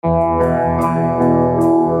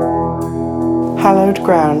Hallowed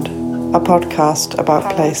Ground, a podcast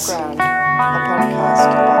about place. The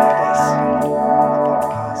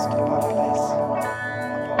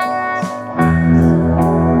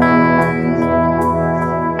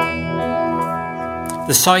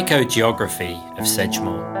Psychogeography of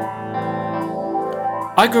Sedgemoor.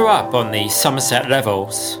 I grew up on the Somerset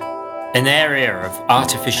Levels, an area of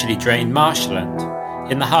artificially drained marshland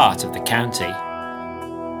in the heart of the county.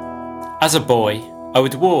 As a boy, I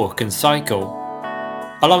would walk and cycle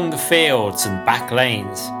along the fields and back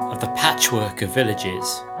lanes of the patchwork of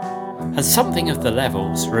villages, and something of the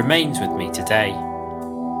Levels remains with me today.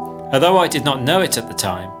 Although I did not know it at the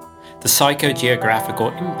time, the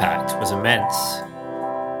psychogeographical impact was immense.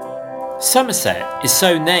 Somerset is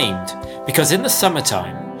so named because in the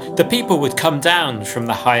summertime, the people would come down from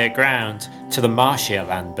the higher ground to the marshier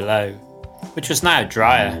land below, which was now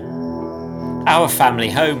drier. Our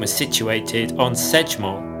family home was situated on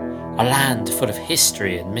Sedgemoor, a land full of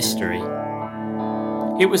history and mystery.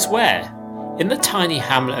 It was where, in the tiny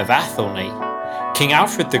hamlet of Athelney, King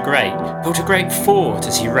Alfred the Great built a great fort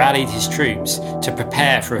as he rallied his troops to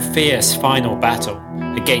prepare for a fierce final battle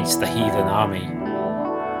against the heathen army.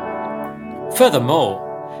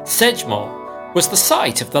 Furthermore, Sedgemoor was the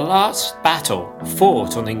site of the last battle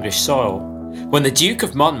fought on English soil, when the Duke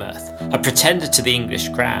of Monmouth, a pretender to the English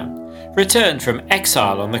crown, returned from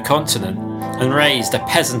exile on the continent and raised a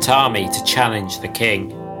peasant army to challenge the king.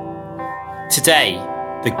 Today,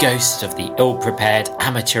 the ghosts of the ill-prepared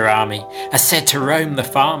amateur army are said to roam the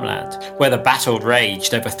farmland where the battle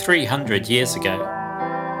raged over 300 years ago.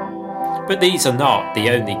 But these are not the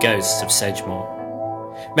only ghosts of Sedgemoor.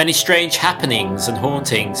 Many strange happenings and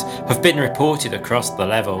hauntings have been reported across the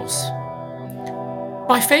Levels.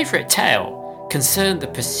 My favourite tale concerned the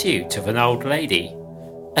pursuit of an old lady,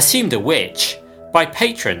 assumed a witch, by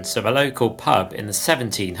patrons of a local pub in the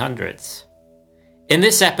 1700s. In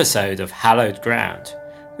this episode of Hallowed Ground,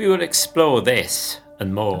 we will explore this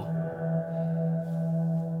and more.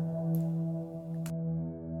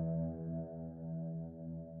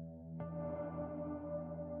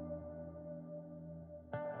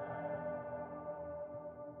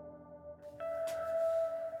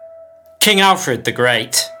 King Alfred the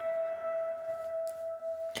Great.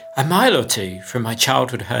 A mile or two from my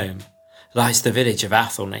childhood home lies the village of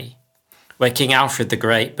Athelney, where King Alfred the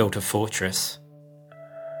Great built a fortress.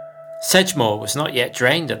 Sedgemoor was not yet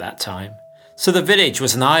drained at that time, so the village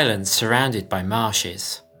was an island surrounded by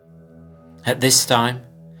marshes. At this time,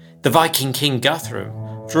 the Viking King Guthrum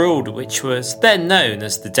ruled which was then known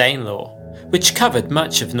as the Danelaw, which covered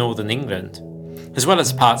much of northern England, as well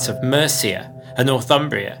as parts of Mercia and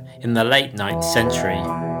Northumbria in the late 9th century.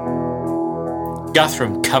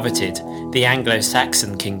 Guthrum coveted the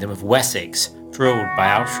Anglo-Saxon kingdom of Wessex, ruled by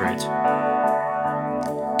Alfred.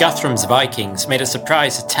 Guthrum's Vikings made a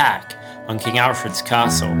surprise attack on King Alfred's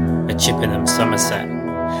castle at Chippenham, Somerset,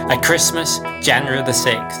 at Christmas, January the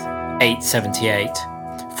 6th, 878,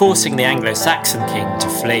 forcing the Anglo-Saxon king to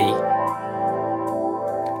flee.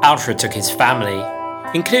 Alfred took his family,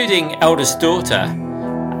 including eldest daughter,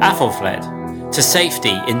 Athelney, to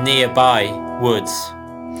safety in nearby woods,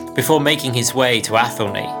 before making his way to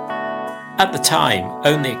Athelney, at the time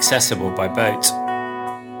only accessible by boat.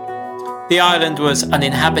 The island was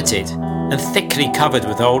uninhabited and thickly covered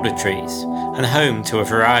with alder trees and home to a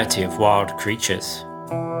variety of wild creatures.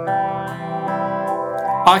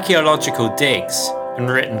 Archaeological digs and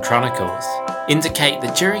written chronicles indicate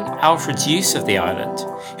that during Alfred's use of the island,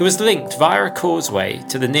 it was linked via a causeway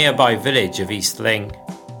to the nearby village of East Ling.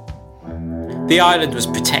 The island was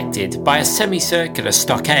protected by a semicircular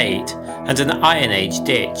stockade and an Iron Age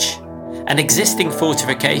ditch, an existing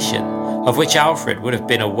fortification of which Alfred would have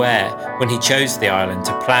been aware when he chose the island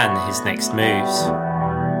to plan his next moves.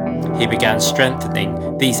 He began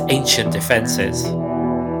strengthening these ancient defences.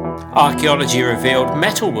 Archaeology revealed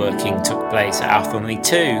metalworking took place at Athelney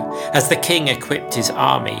too, as the king equipped his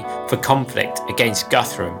army for conflict against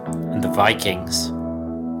Guthrum and the Vikings.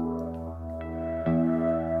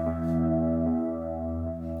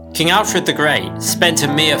 King Alfred the Great spent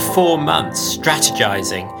a mere 4 months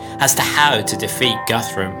strategizing as to how to defeat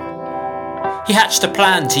Guthrum. He hatched a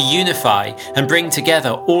plan to unify and bring together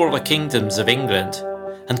all the kingdoms of England,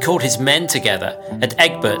 and called his men together at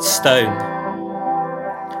Egbert's Stone.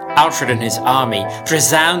 Alfred and his army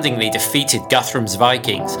resoundingly defeated Guthrum's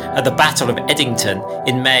Vikings at the Battle of Edington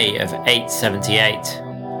in May of 878.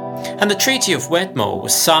 And the Treaty of Wedmore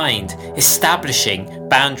was signed, establishing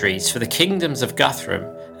boundaries for the kingdoms of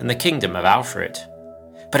Guthrum and the kingdom of Alfred.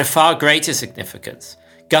 But of far greater significance,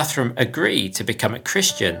 Guthrum agreed to become a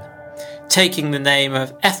Christian, taking the name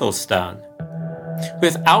of Ethelstan.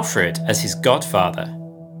 with Alfred as his godfather.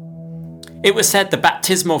 It was said the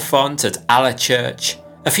baptismal font at Alla Church,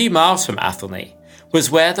 a few miles from Athelney, was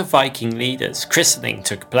where the Viking leaders' christening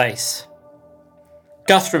took place.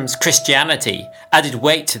 Guthrum's Christianity added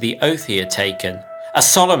weight to the oath he had taken, a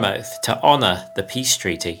solemn oath to honour the peace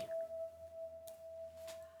treaty.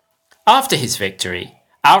 After his victory,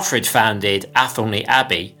 Alfred founded Athelney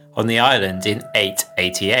Abbey on the island in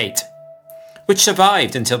 888, which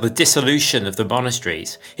survived until the dissolution of the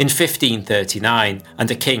monasteries in 1539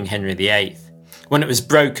 under King Henry VIII, when it was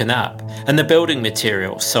broken up and the building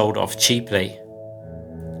materials sold off cheaply.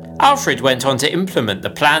 Alfred went on to implement the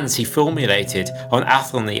plans he formulated on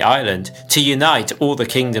Athelney Island to unite all the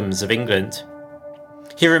kingdoms of England.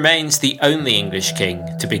 He remains the only English king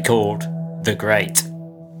to be called the Great.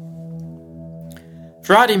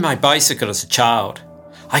 Riding my bicycle as a child,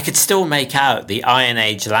 I could still make out the Iron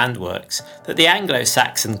Age landworks that the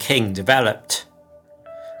Anglo-Saxon king developed.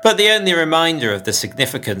 But the only reminder of the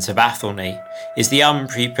significance of Athelney is the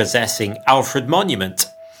unprepossessing Alfred Monument,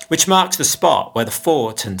 which marks the spot where the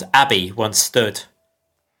fort and abbey once stood.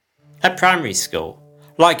 At primary school,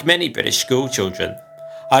 like many British schoolchildren,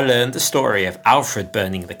 I learned the story of Alfred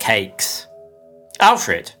burning the cakes.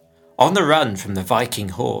 Alfred, on the run from the Viking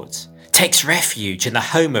hordes, takes refuge in the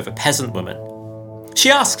home of a peasant woman.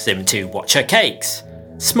 She asks him to watch her cakes,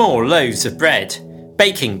 small loaves of bread,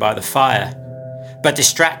 baking by the fire. But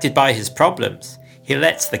distracted by his problems, he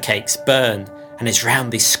lets the cakes burn and is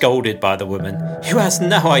roundly scolded by the woman, who has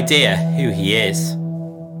no idea who he is.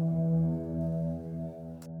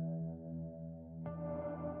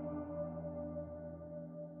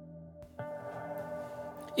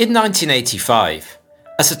 In 1985,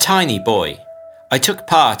 as a tiny boy, I took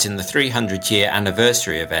part in the 300-year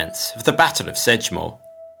anniversary events of the Battle of Sedgemoor.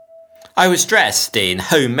 I was dressed in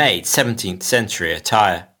homemade 17th century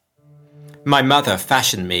attire. My mother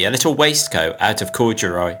fashioned me a little waistcoat out of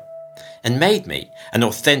corduroy and made me an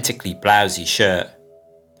authentically blousy shirt.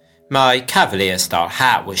 My Cavalier-style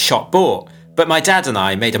hat was shot-bought, but my dad and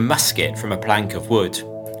I made a musket from a plank of wood,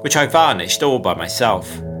 which I varnished all by myself.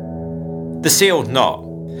 The Sealed Knot,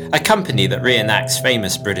 a company that reenacts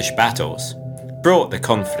famous British battles, brought the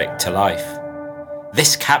conflict to life.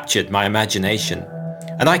 This captured my imagination,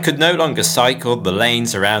 and I could no longer cycle the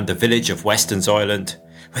lanes around the village of Weston's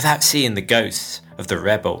without seeing the ghosts of the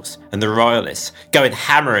rebels and the royalists going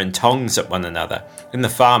hammer and tongs at one another in the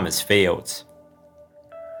farmers' fields.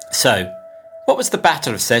 So, what was the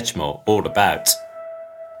Battle of Sedgemoor all about?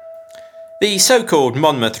 The so-called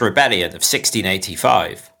Monmouth Rebellion of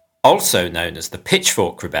 1685, also known as the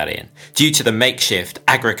Pitchfork Rebellion due to the makeshift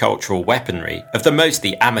agricultural weaponry of the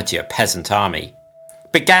mostly amateur peasant army,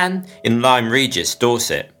 began in Lyme Regis,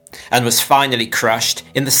 Dorset, and was finally crushed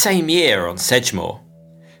in the same year on Sedgemoor.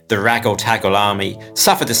 The Raggle-Taggle army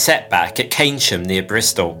suffered a setback at Keynsham near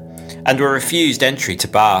Bristol and were refused entry to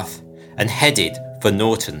Bath and headed for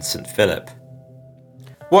Norton St Philip.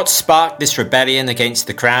 What sparked this rebellion against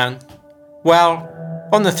the crown? Well,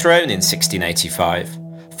 on the throne in 1685,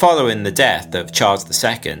 following the death of Charles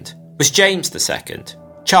II, was James II,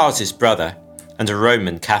 Charles's brother and a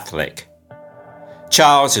Roman Catholic.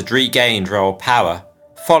 Charles had regained royal power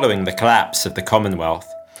following the collapse of the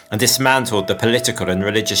Commonwealth and dismantled the political and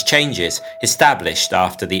religious changes established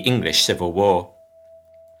after the English Civil War.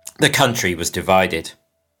 The country was divided.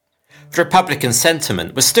 Republican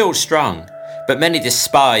sentiment was still strong, but many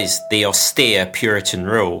despised the austere Puritan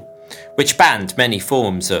rule, which banned many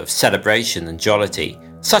forms of celebration and jollity,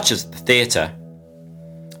 such as the theatre.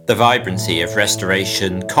 The vibrancy of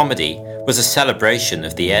Restoration comedy was a celebration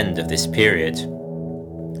of the end of this period.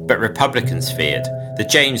 But Republicans feared that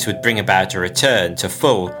James would bring about a return to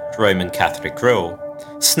full Roman Catholic rule,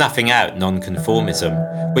 snuffing out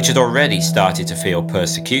nonconformism, which had already started to feel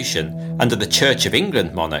persecution under the Church of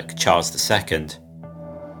England monarch Charles II.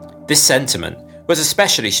 This sentiment was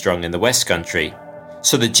especially strong in the West Country,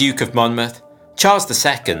 so the Duke of Monmouth, Charles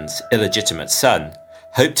II's illegitimate son,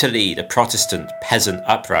 hoped to lead a Protestant peasant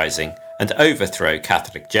uprising and overthrow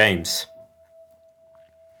Catholic James.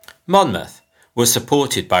 Monmouth was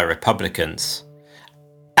supported by Republicans,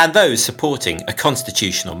 and those supporting a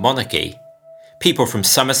constitutional monarchy. People from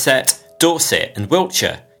Somerset, Dorset and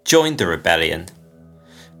Wiltshire joined the rebellion.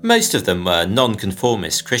 Most of them were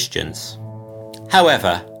nonconformist Christians.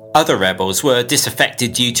 However, other rebels were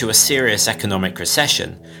disaffected due to a serious economic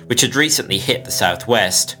recession which had recently hit the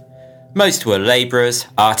southwest. Most were labourers,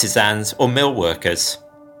 artisans or mill workers.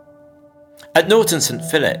 At Norton St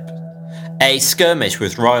Philip, a skirmish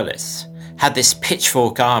with royalists had this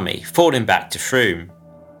pitchfork army falling back to Frome.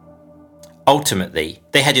 Ultimately,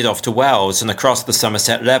 they headed off to Wells and across the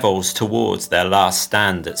Somerset levels towards their last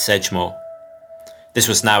stand at Sedgemoor. This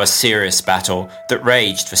was now a serious battle that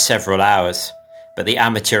raged for several hours, but the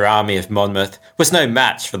amateur army of Monmouth was no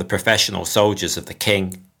match for the professional soldiers of the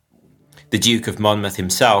king. The Duke of Monmouth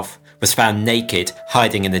himself was found naked,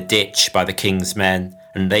 hiding in a ditch by the king's men,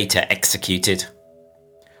 and later executed.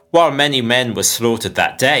 While many men were slaughtered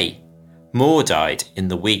that day, more died in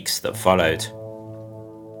the weeks that followed.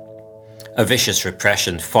 A vicious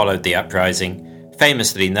repression followed the uprising,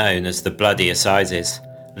 famously known as the Bloody Assizes,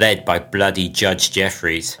 led by bloody Judge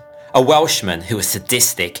Jeffreys, a Welshman who was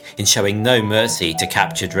sadistic in showing no mercy to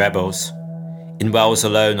captured rebels. In Wells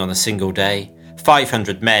alone on a single day,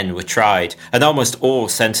 500 men were tried and almost all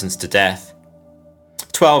sentenced to death.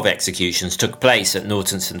 12 executions took place at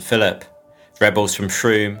Norton St Philip. Rebels from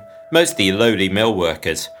Frome, mostly lowly mill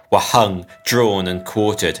workers, were hung, drawn and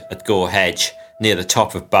quartered at Gore Hedge, near the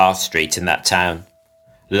top of Bath Street in that town.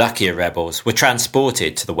 Luckier rebels were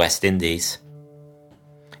transported to the West Indies.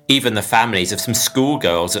 Even the families of some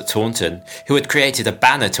schoolgirls at Taunton, who had created a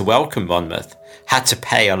banner to welcome Monmouth, had to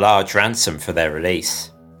pay a large ransom for their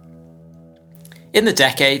release. In the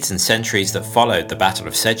decades and centuries that followed the Battle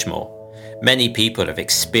of Sedgemoor, many people have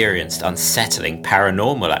experienced unsettling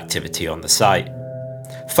paranormal activity on the site.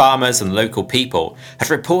 Farmers and local people had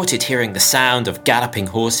reported hearing the sound of galloping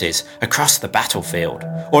horses across the battlefield,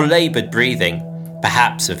 or laboured breathing,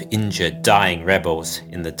 perhaps of injured, dying rebels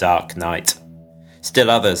in the dark night. Still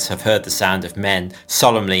others have heard the sound of men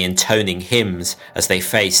solemnly intoning hymns as they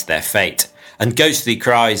faced their fate, and ghostly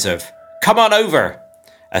cries of, "Come on over!"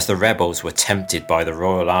 as the rebels were tempted by the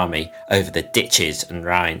royal army over the ditches and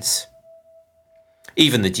rines.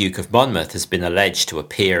 Even the Duke of Monmouth has been alleged to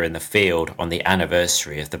appear in the field on the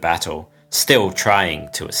anniversary of the battle, still trying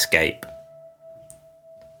to escape.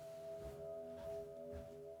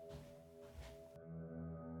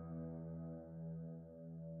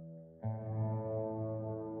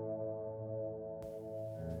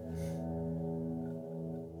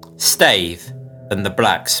 Stave and the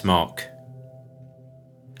Black Smock.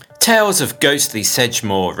 Tales of ghostly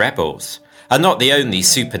Sedgemoor rebels are not the only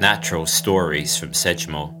supernatural stories from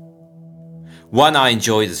Sedgemoor. One I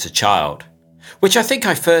enjoyed as a child, which I think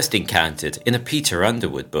I first encountered in a Peter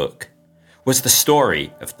Underwood book, was the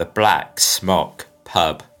story of the Black Smock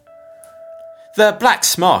pub. The Black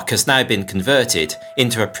Smock has now been converted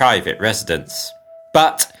into a private residence,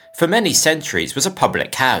 but for many centuries was a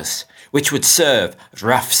public house which would serve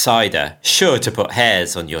rough cider sure to put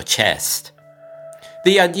hairs on your chest.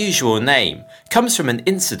 The unusual name comes from an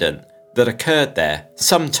incident that occurred there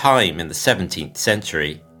sometime in the 17th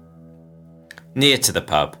century. Near to the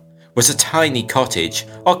pub was a tiny cottage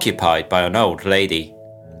occupied by an old lady.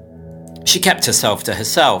 She kept herself to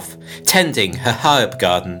herself, tending her herb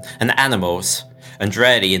garden and animals, and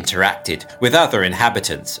rarely interacted with other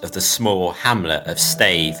inhabitants of the small hamlet of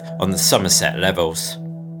Stave on the Somerset levels.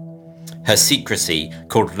 Her secrecy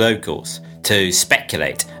called locals to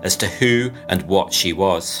speculate as to who and what she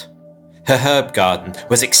was. Her herb garden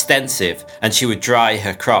was extensive, and she would dry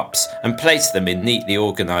her crops and place them in neatly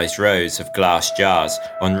organised rows of glass jars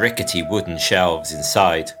on rickety wooden shelves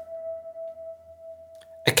inside.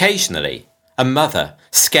 Occasionally, a mother,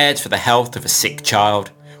 scared for the health of a sick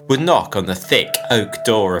child, would knock on the thick oak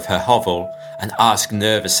door of her hovel and ask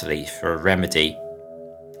nervously for a remedy.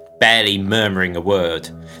 Barely murmuring a word,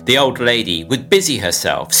 the old lady would busy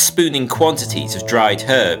herself spooning quantities of dried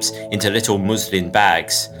herbs into little muslin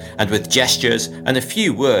bags, and with gestures and a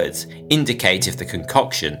few words indicate if the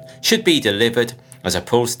concoction should be delivered as a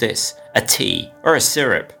poultice, a tea, or a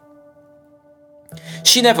syrup.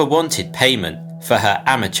 She never wanted payment for her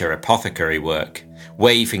amateur apothecary work,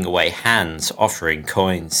 waving away hands offering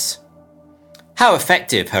coins. How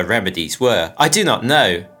effective her remedies were, I do not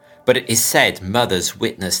know, but it is said mothers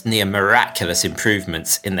witnessed near miraculous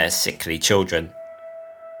improvements in their sickly children.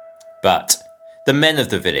 But the men of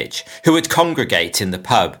the village, who would congregate in the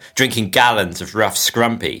pub drinking gallons of rough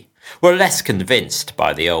scrumpy, were less convinced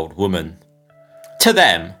by the old woman. To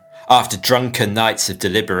them, after drunken nights of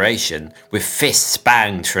deliberation, with fists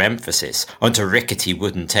banged for emphasis onto rickety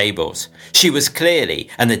wooden tables, she was clearly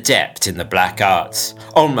an adept in the black arts,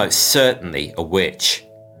 almost certainly a witch.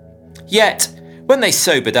 Yet, when they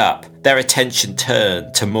sobered up, their attention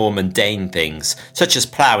turned to more mundane things, such as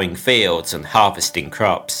ploughing fields and harvesting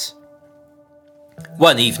crops.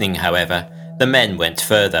 One evening, however, the men went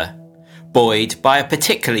further. Buoyed by a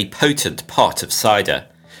particularly potent pot of cider,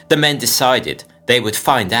 the men decided they would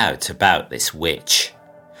find out about this witch.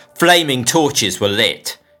 Flaming torches were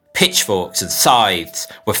lit, pitchforks and scythes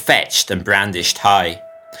were fetched and brandished high.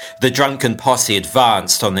 The drunken posse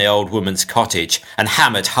advanced on the old woman's cottage and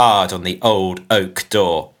hammered hard on the old oak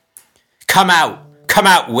door. Come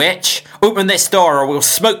out, witch! Open this door or we'll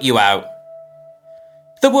smoke you out!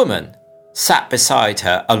 The woman sat beside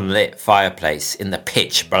her unlit fireplace in the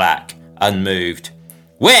pitch black, unmoved.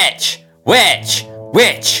 Witch! Witch!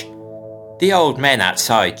 Witch! The old men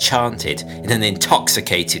outside chanted in an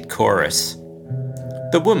intoxicated chorus.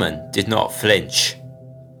 The woman did not flinch.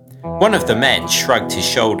 One of the men shrugged his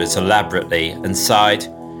shoulders elaborately and sighed,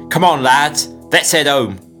 Come on, lads, let's head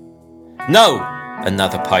home. No,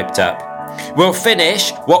 another piped up. We'll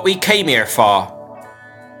finish what we came here for.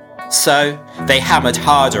 So they hammered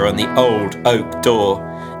harder on the old oak door,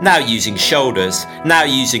 now using shoulders, now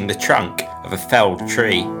using the trunk of a felled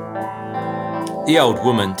tree. The old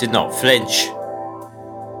woman did not flinch.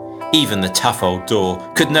 Even the tough old door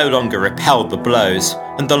could no longer repel the blows,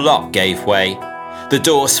 and the lock gave way, the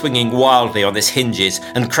door swinging wildly on its hinges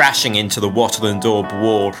and crashing into the wattle and daub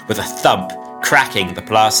wall with a thump, cracking the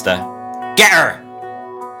plaster. Get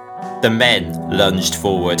her! The men lunged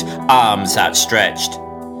forward, arms outstretched.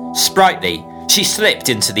 Sprightly, she slipped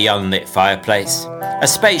into the unlit fireplace, a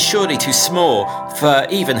space surely too small for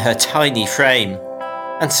even her tiny frame,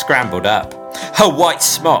 and scrambled up, her white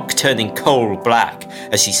smock turning coal black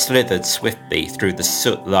as she slithered swiftly through the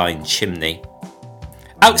soot-lined chimney.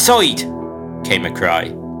 Outside! Came a cry.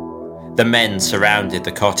 The men surrounded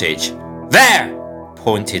the cottage. There!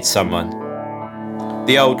 Pointed someone.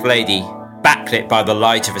 The old lady, backlit by the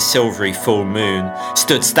light of a silvery full moon,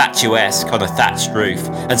 stood statuesque on a thatched roof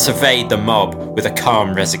and surveyed the mob with a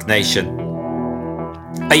calm resignation.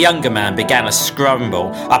 A younger man began a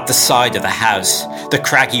scramble up the side of the house, the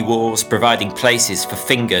craggy walls providing places for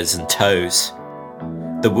fingers and toes.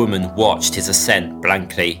 The woman watched his ascent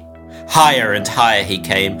blankly. Higher and higher he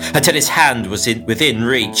came, until his hand was within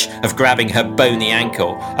reach of grabbing her bony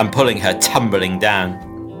ankle and pulling her tumbling down.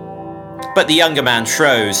 But the younger man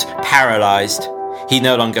froze, paralysed. He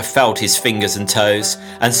no longer felt his fingers and toes,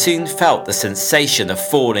 and soon felt the sensation of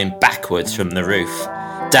falling backwards from the roof.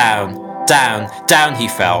 Down, down, down he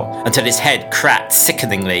fell, until his head cracked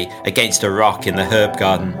sickeningly against a rock in the herb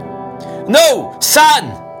garden. No,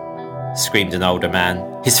 son! Screamed an older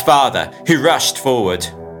man, his father, who rushed forward.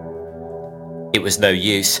 It was no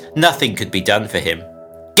use, nothing could be done for him.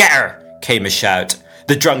 Get her! Came a shout,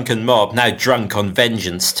 the drunken mob now drunk on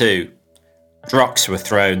vengeance too. Rocks were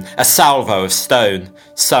thrown, a salvo of stone,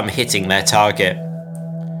 some hitting their target.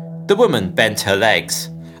 The woman bent her legs,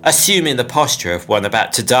 assuming the posture of one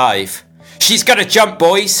about to dive. She's got to jump,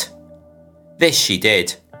 boys! This she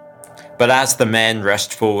did. But as the men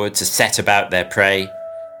rushed forward to set about their prey,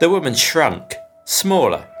 the woman shrunk,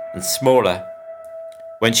 smaller and smaller.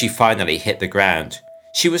 When she finally hit the ground,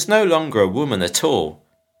 she was no longer a woman at all,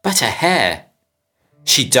 but a hare.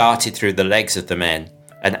 She darted through the legs of the men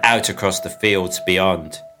and out across the fields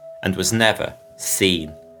beyond, and was never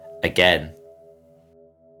seen again.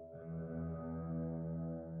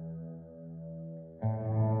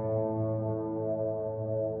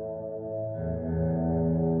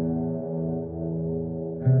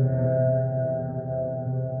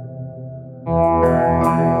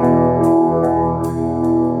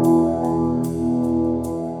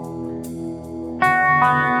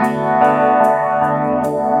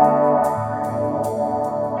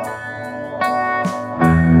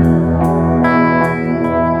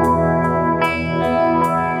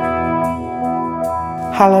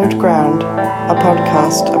 Hallowed Ground, a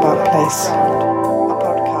podcast about place. A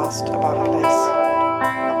podcast about place. A podcast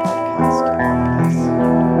about place.